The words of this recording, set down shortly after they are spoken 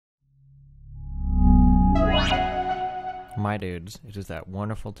my dudes, it is that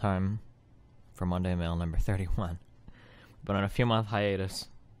wonderful time for Monday Mail number 31. Been on a few month hiatus,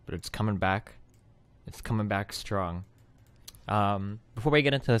 but it's coming back. It's coming back strong. Before we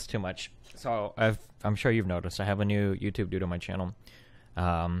get into this too much, so I'm sure you've noticed I have a new YouTube dude on my channel,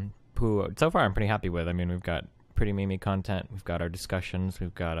 who so far I'm pretty happy with. I mean, we've got pretty memey content, we've got our discussions,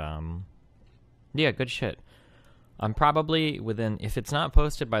 we've got yeah, good shit. I'm probably within, if it's not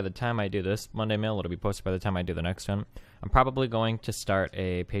posted by the time I do this Monday Mail, it'll be posted by the time I do the next one. I'm probably going to start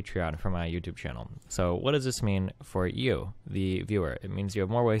a Patreon for my YouTube channel. So what does this mean for you, the viewer? It means you have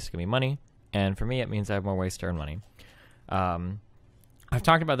more ways to give me money, and for me it means I have more ways to earn money. I've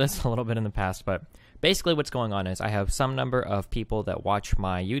talked about this a little bit in the past, but basically what's going on is I have some number of people that watch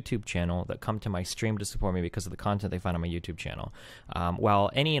my YouTube channel that come to my stream to support me because of the content they find on my YouTube channel. While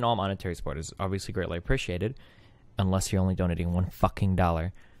any and all monetary support is obviously greatly appreciated, unless you're only donating $1 fucking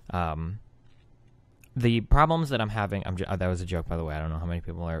dollar. The problems that I'm having, that was a joke, by the way. I don't know how many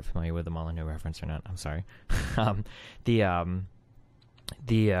people are familiar with the Molyneux reference or not. I'm sorry.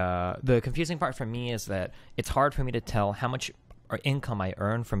 The confusing part for me is that it's hard for me to tell how much income I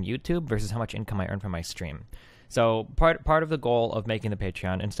earn from YouTube versus how much income I earn from my stream. So part of the goal of making the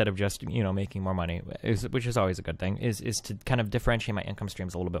Patreon, instead of just, you know, making more money, which is always a good thing, is to kind of differentiate my income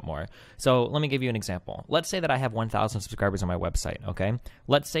streams a little bit more. So let me give you an example. Let's say that I have 1,000 subscribers on my website, okay?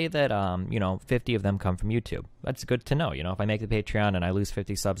 Let's say that, you know, 50 of them come from YouTube. That's good to know. You know, if I make the Patreon and I lose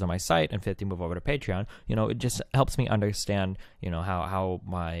 50 subs on my site and 50 move over to Patreon, you know, it just helps me understand, you know, how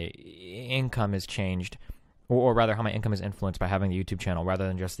my income is changed, or rather how my income is influenced by having the YouTube channel rather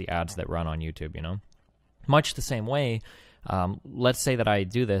than just the ads that run on YouTube, you know? Much the same way, let's say that I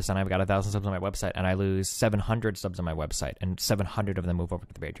do this and I've got 1,000 subs on my website and I lose 700 subs on my website and 700 of them move over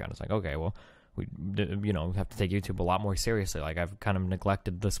to the Patreon. It's like, okay, well, we have to take YouTube a lot more seriously. Like, I've kind of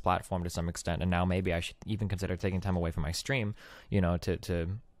neglected this platform to some extent, and now maybe I should even consider taking time away from my stream, you know, to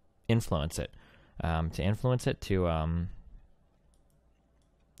influence it.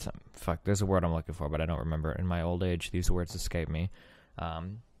 Fuck, there's a word I'm looking for, but I don't remember. In my old age, these words escape me.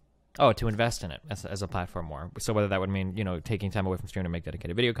 To invest in it as a platform more. So whether that would mean, you know, taking time away from stream to make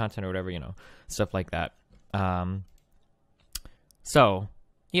dedicated video content or whatever, you know, stuff like that. So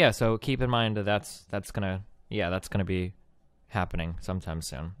keep in mind that that's gonna be happening sometime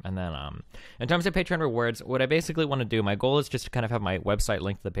soon. And then in terms of Patreon rewards, what I basically want to do, my goal is just to kind of have my website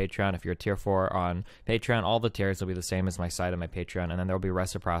linked to the Patreon. If you're a tier 4 on Patreon, all the tiers will be the same as my site and my Patreon, and then there will be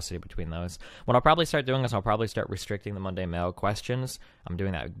reciprocity between those. What I'll probably start doing is I'll probably start restricting the Monday Mail questions. I'm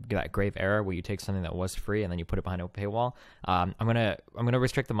doing that grave error where you take something that was free and then you put it behind a paywall. I'm gonna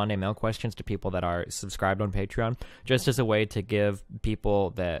restrict the Monday Mail questions to people that are subscribed on Patreon, just as a way to give people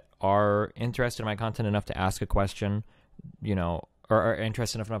that are interested in my content enough to ask a question, you know, or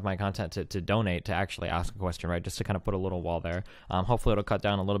interested enough in my content to donate, to actually ask a question, right? Just to kind of put a little wall there. Hopefully it'll cut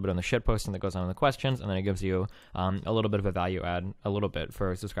down a little bit on the shit posting that goes on in the questions, and then it gives you a little bit of a value add, a little bit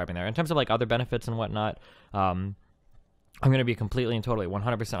for subscribing there. In terms of like other benefits and whatnot, I'm going to be completely and totally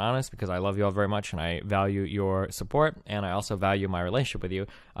 100% honest, because I love you all very much and I value your support, and I also value my relationship with you.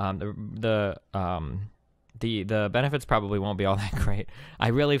 The benefits probably won't be all that great. I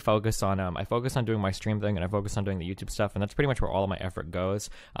really focus on doing my stream thing, and I focus on doing the YouTube stuff, and that's pretty much where all of my effort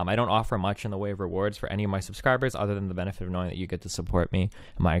goes. I don't offer much in the way of rewards for any of my subscribers, other than the benefit of knowing that you get to support me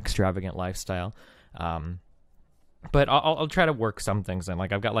in my extravagant lifestyle. But I'll try to work some things in.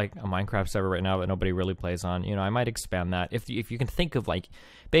 Like, I've got like a Minecraft server right now that nobody really plays on. You know, I might expand that if you can think of, like,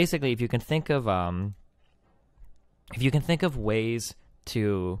 basically if you can think of ways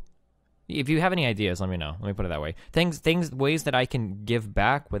to. If you have any ideas, let me know. Let me put it that way. Ways that I can give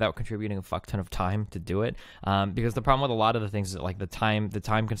back without contributing a fuck ton of time to do it. Because the problem with a lot of the things is like the time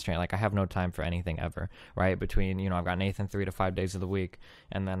constraint. Like, I have no time for anything ever, right? Between, you know, I've got Nathan 3 to 5 days of the week,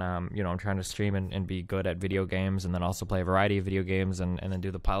 and then you know, I'm trying to stream and be good at video games, and then also play a variety of video games, and then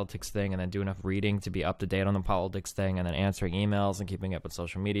do the politics thing, and then do enough reading to be up to date on the politics thing, and then answering emails and keeping up with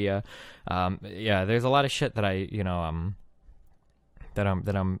social media. Yeah, there's a lot of shit that I, you know, that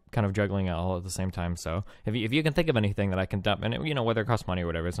I'm kind of juggling all at the same time. So if you can think of anything that I can dump, and you know, whether it costs money or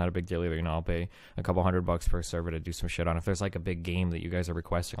whatever, it's not a big deal either. You know, I'll pay a couple $100 per server to do some shit on. If there's like a big game that you guys are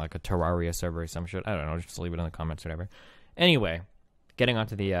requesting, like a Terraria server or some shit, I don't know, just leave it in the comments or whatever. Anyway, getting on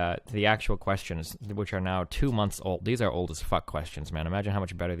to the actual questions, which are now 2 months old. These are old as fuck questions, man. Imagine how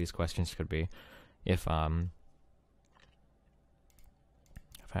much better these questions could be if I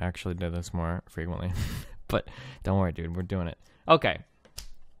actually did this more frequently. But don't worry, dude, we're doing it. Okay.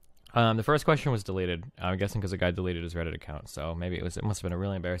 The first question was deleted. I'm guessing because the guy deleted his Reddit account, so maybe it must have been a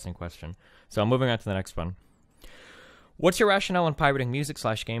really embarrassing question. So moving on to the next one. What's your rationale on pirating music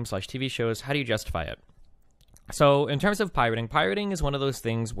 /games/TV shows? How do you justify it? So in terms of pirating is one of those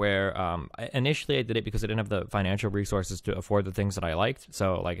things where initially I did it because I didn't have the financial resources to afford the things that I liked.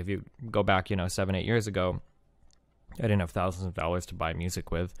 So like if you go back, 7-8 years ago, I didn't have thousands of dollars to buy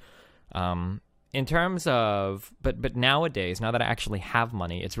music with. In terms of, but nowadays, now that I actually have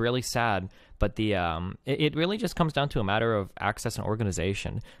money, it's really sad. But it really just comes down to a matter of access and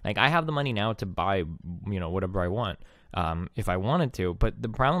organization. Like I have the money now to buy, whatever I want, if I wanted to. But the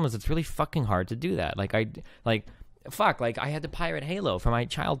problem is, it's really fucking hard to do that. Like I had to pirate Halo for my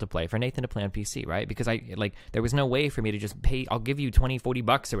child to play, for Nathan to play on PC, right? Because there was no way for me to just pay, I'll give you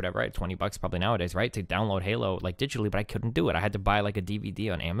 $20-$40 or whatever, right? $20 probably nowadays, right? To download Halo, digitally, but I couldn't do it. I had to buy, a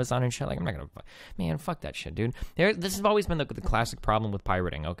DVD on Amazon and shit. I'm not gonna, man, fuck that shit, dude. This has always been the classic problem with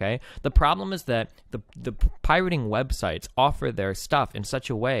pirating, okay? The problem is that the pirating websites offer their stuff in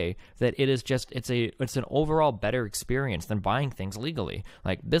such a way that it is just, it's an overall better experience than buying things legally.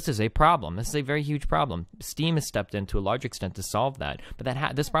 This is a problem. This is a very huge problem. Steam has stepped in to a large extent to solve that, but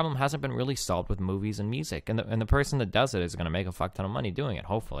this problem hasn't been really solved with movies and music, and the person that does it is going to make a fuck ton of money doing it,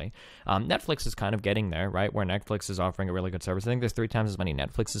 hopefully. Netflix is kind of getting there, right, where Netflix is offering a really good service. I think there's 3 times as many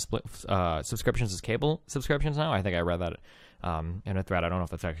Netflix subscriptions as cable subscriptions now. I think I read that in a thread. I don't know if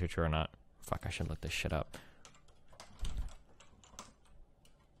that's actually true or not. Fuck, I should look this shit up.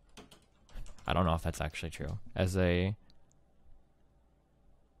 I don't know if that's actually true. That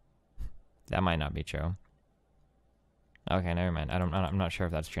might not be true. Okay, never mind. I'm not sure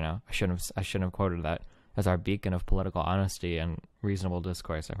if that's true now. I shouldn't have quoted that as our beacon of political honesty and reasonable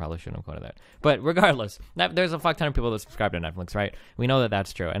discourse. I probably shouldn't have quoted that. But regardless, there's a fuck ton of people that subscribe to Netflix, right? We know that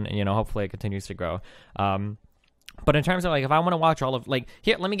that's true, and hopefully it continues to grow. But in terms of if I want to watch all of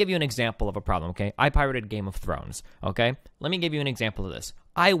here, let me give you an example of a problem. Okay, I pirated Game of Thrones. Okay, let me give you an example of this.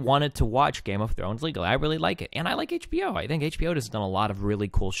 I wanted to watch Game of Thrones legally. I really like it, and I like HBO. I think HBO has done a lot of really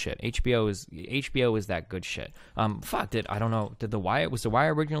cool shit. HBO is that good shit. I don't know. Was The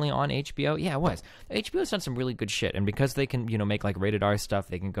Wire originally on HBO? Yeah, it was. HBO's done some really good shit, and because they can make rated R stuff,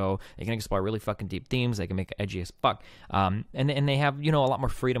 they can explore really fucking deep themes. They can make it edgy as fuck. And they have a lot more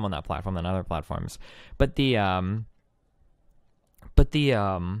freedom on that platform than other platforms. Okay,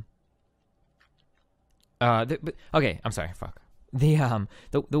 I'm sorry, fuck. The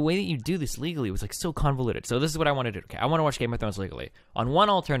way that you do this legally was so convoluted. So this is what I want to do. Okay, I want to watch Game of Thrones legally. On one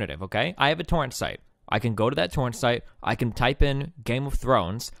alternative, okay, I have a torrent site. I can go to that torrent site. I can type in Game of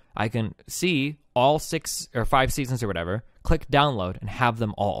Thrones. I can see all 6 or 5 seasons or whatever. Click download and have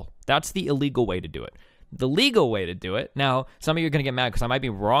them all. That's the illegal way to do it. The legal way to do it. Now, some of you are gonna get mad because I might be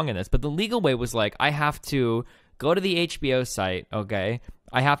wrong in this, but the legal way was I have to go to the HBO site. Okay,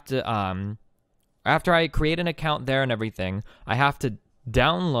 I have to after I create an account there and everything, I have to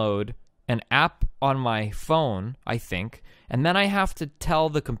download an app on my phone, I think, and then I have to tell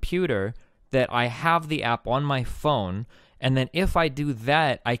the computer that I have the app on my phone, and then if I do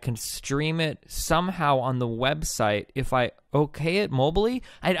that, I can stream it somehow on the website if I okay it mobilely.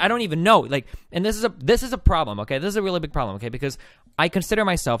 I don't even know. And this is a problem, okay? This is a really big problem, okay? Because I consider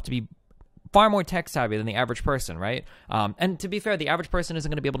myself to be far more tech savvy than the average person, right? And to be fair, the average person isn't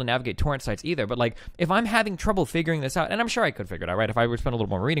going to be able to navigate torrent sites either. But if I'm having trouble figuring this out, and I'm sure I could figure it out, right? If I would spend a little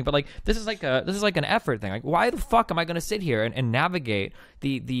more reading. But this is an effort thing. Why the fuck am I going to sit here and navigate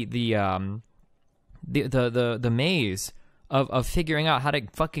the maze of figuring out how to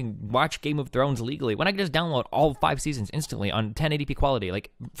fucking watch Game of Thrones legally when I can just download all 5 seasons instantly on 1080p quality,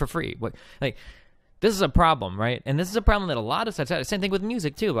 for free? This is a problem, right? And this is a problem that a lot of sites have. Same thing with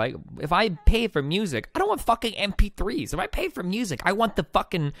music, too. If I pay for music, I don't want fucking MP3s. If I pay for music, I want the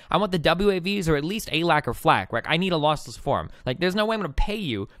WAVs or at least ALAC or FLAC, right? I need a lossless form. There's no way I'm going to pay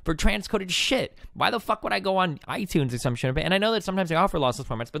you for transcoded shit. Why the fuck would I go on iTunes or some shit? And I know that sometimes they offer lossless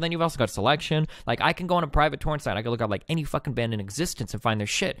formats, but then you've also got selection. I can go on a private torrent site. I can look up, any fucking band in existence and find their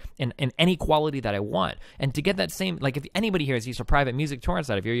shit in any quality that I want. And to get that same, if anybody here has used a private music torrent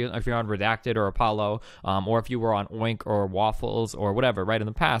site, if you're on Redacted or Apollo, or if you were on Oink or Waffles or whatever, right, in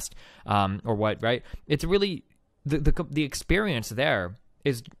the past, or what, right? It's really the experience there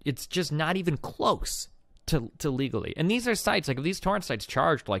it's just not even close to legally. And these are sites if these torrent sites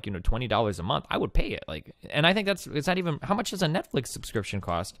charged $20 a month, I would pay it. And I think it's not even, how much does a Netflix subscription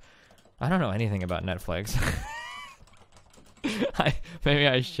cost? I don't know anything about Netflix. Maybe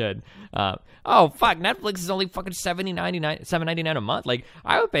I should. Oh fuck, Netflix is only fucking $7.99 a month.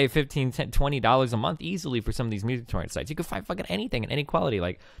 I would pay $15, $20 a month easily for some of these music torrent sites. You could find fucking anything in any quality.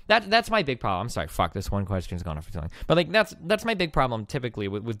 That's my big problem. I'm sorry, fuck, this one question's gone on for too long. But that's my big problem typically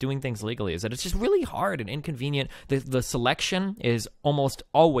with doing things legally, is that it's just really hard and inconvenient. The selection is almost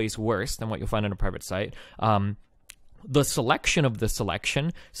always worse than what you'll find on a private site. the selection of the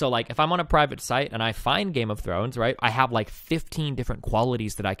selection. So like if I'm on a private site and I find Game of Thrones, right, I have like 15 different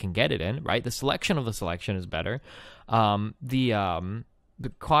qualities that I can get it in, right? The selection of the selection is better. The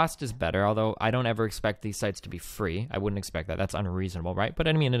cost is better, although I don't ever expect these sites to be free. I wouldn't expect that. That's unreasonable, right? But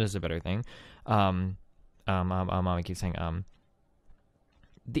I mean, it is a better thing. I keep saying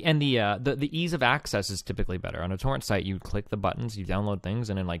the ease of access is typically better. On a torrent site, you click the buttons, you download things,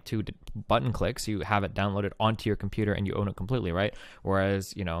 and in like 2 button clicks, you have it downloaded onto your computer and you own it completely, right?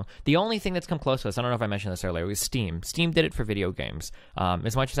 Whereas, you know, the only thing that's come close to this, I don't know if I mentioned this earlier, was Steam. Steam did it for video games.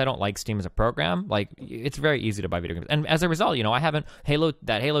 As much as I don't like Steam as a program, like, it's very easy to buy video games. And as a result, you know, I haven't,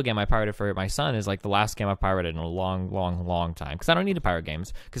 that Halo game I pirated for my son is like the last game I pirated in a long time. Because I don't need to pirate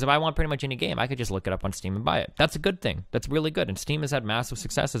games. Because if I want pretty much any game, I could just look it up on Steam and buy it. That's a good thing. That's really good. And Steam has had massive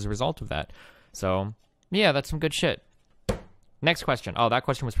success as a result of that. So yeah, that's some good shit. Next question. Oh, that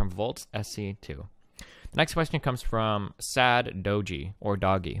question was from Volts SC2. The next question comes from Sad Doji or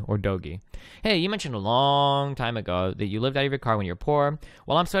Dogi. Hey, you mentioned a long time ago that you lived out of your car when you were poor.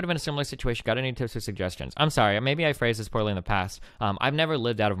 Well, I'm sort of in a similar situation. Got any tips or suggestions? I'm sorry, maybe I phrased this poorly in the past. I've never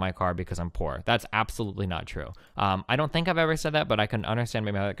lived out of my car because I'm poor. That's absolutely not true. I don't think I've ever said that, but I can understand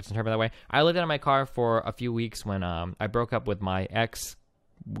maybe how that gets interpreted that way. I lived out of my car for a few weeks when I broke up with my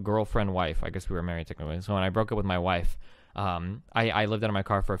ex-girlfriend wife. I guess we were married technically. So when I broke up with my wife, I lived out of my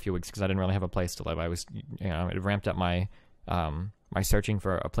car for a few weeks because I didn't really have a place to live. I was, you know, it ramped up my my searching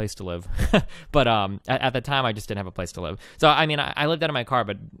for a place to live. But at the time, I just didn't have a place to live. So I mean, I lived out of my car,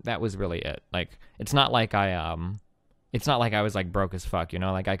 but that was really it. Like, it's not like I was like broke as fuck, you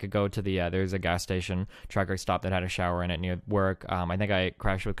know. Like I could go to the there's a gas station trucker stop that had a shower in it near work. I think I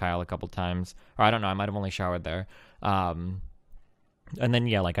crashed with Kyle a couple times, or I don't know. I might have only showered there. And then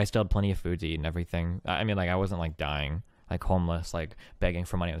yeah, like I still had plenty of food to eat and everything. I mean, like I wasn't like dying, like homeless, like begging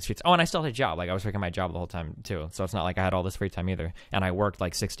for money on the streets. Oh, and I still had a job. Like I was working my job the whole time too. So it's not like I had all this free time either. And I worked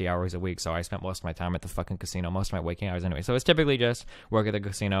like 60 hours a week. So I spent most of my time at the fucking casino, most of my waking hours anyway. So it's typically just work at the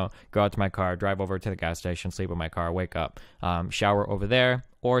casino, go out to my car, drive over to the gas station, sleep in my car, wake up, shower over there.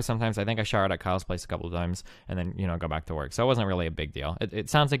 Or sometimes I think I showered at Kyle's place a couple of times and then, you know, go back to work. So it wasn't really a big deal. It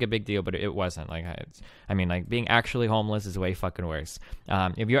sounds like a big deal, but it wasn't. Like, I mean, like being actually homeless is way fucking worse.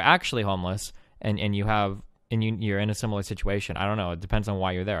 If you're actually homeless and you have, and you're in a similar situation, I don't know, it depends on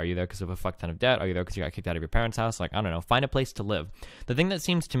why you're there. Are you there because of a fuck ton of debt? Are you there because you got kicked out of your parents' house? Like, I don't know, find a place to live. The thing that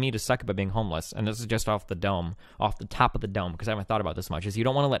seems to me to suck about being homeless, and this is just off the top of the dome, because I haven't thought about this much, is you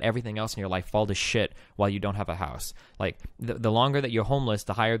don't want to let everything else in your life fall to shit while you don't have a house. Like, the longer that you're homeless,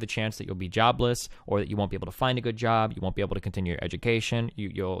 the higher the chance that you'll be jobless, or that you won't be able to find a good job, you won't be able to continue your education,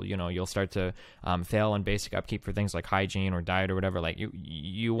 you'll start to fail on basic upkeep for things like hygiene or diet or whatever. Like,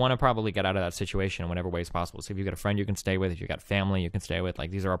 you want to probably get out of that situation in whatever ways possible. So if you've got a friend you can stay with, if you've got family you can stay with, like,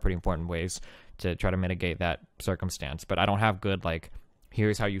 these are all pretty important ways to try to mitigate that circumstance. But I don't have good, like,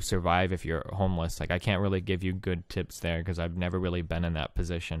 here's how you survive if you're homeless. Like, I can't really give you good tips there because I've never really been in that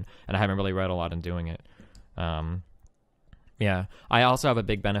position, and I haven't really read a lot in doing it. Yeah, I also have a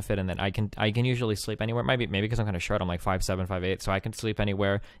big benefit in that I can usually sleep anywhere. Maybe because I'm kind of short. I'm like 5'7", 5'8", so I can sleep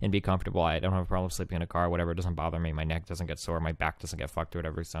anywhere and be comfortable. I don't have a problem sleeping in a car, whatever. It doesn't bother me. My neck doesn't get sore. My back doesn't get fucked or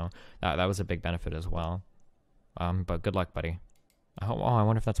whatever. So that was a big benefit as well. But good luck, buddy. I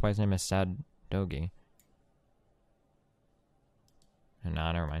wonder if that's why his name is Sad Dogi.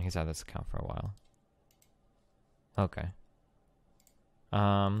 Nah, never mind. He's had this account for a while. Okay.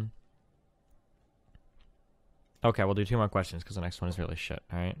 Okay, we'll do 2 more questions because the next one is really shit.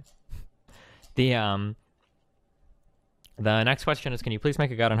 All right. The next question is, can you please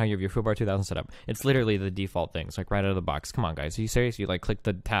make a guide on how you have your FooBar 2000 set up? It's literally the default things, like right out of the box. Come on, guys. Are you serious? You like click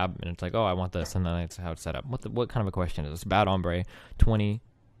the tab and it's like, oh, I want this, and then it's how it's set up. What kind of a question is this? Bad Hombre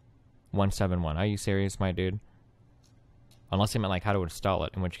 20171. Are you serious, my dude? Unless you meant like how to install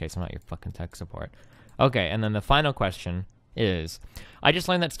it, in which case I'm not your fucking tech support. Okay, and then the final question is, I just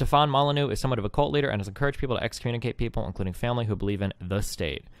learned that Stefan Molyneux is somewhat of a cult leader and has encouraged people to excommunicate people, including family, who believe in the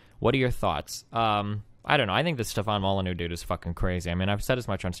state. What are your thoughts? I don't know. I think the Stefan Molyneux dude is fucking crazy. I mean, I've said as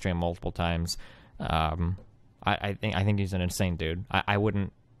much on stream multiple times. I think he's an insane dude. I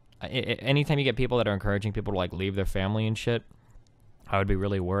wouldn't. Anytime you get people that are encouraging people to like leave their family and shit, I would be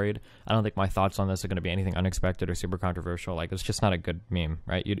really worried. I don't think my thoughts on this are going to be anything unexpected or super controversial. Like, it's just not a good meme,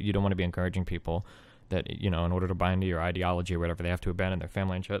 right? You don't want to be encouraging people that, you know, in order to buy into your ideology or whatever, they have to abandon their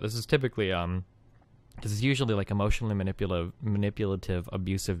family and shit. This is typically Because it's usually like emotionally manipulative,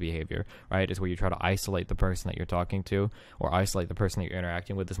 abusive behavior, right? Is where you try to isolate the person that you're talking to, or isolate the person that you're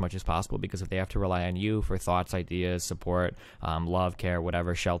interacting with as much as possible. Because if they have to rely on you for thoughts, ideas, support, love, care,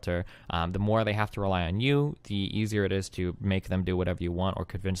 whatever, shelter, the more they have to rely on you, the easier it is to make them do whatever you want or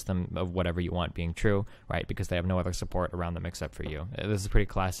convince them of whatever you want being true, right? Because they have no other support around them except for you. This is pretty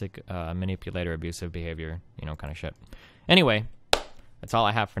classic manipulator, abusive behavior, kind of shit. Anyway. That's all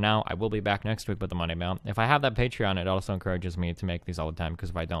I have for now. I will be back next week with the Money Mail. If I have that Patreon, it also encourages me to make these all the time, because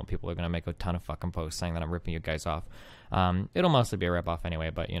if I don't, people are going to make a ton of fucking posts saying that I'm ripping you guys off. It'll mostly be a rip-off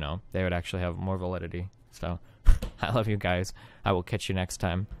anyway, but, they would actually have more validity. So, I love you guys. I will catch you next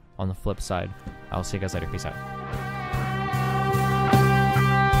time on the flip side. I'll see you guys later. Peace out.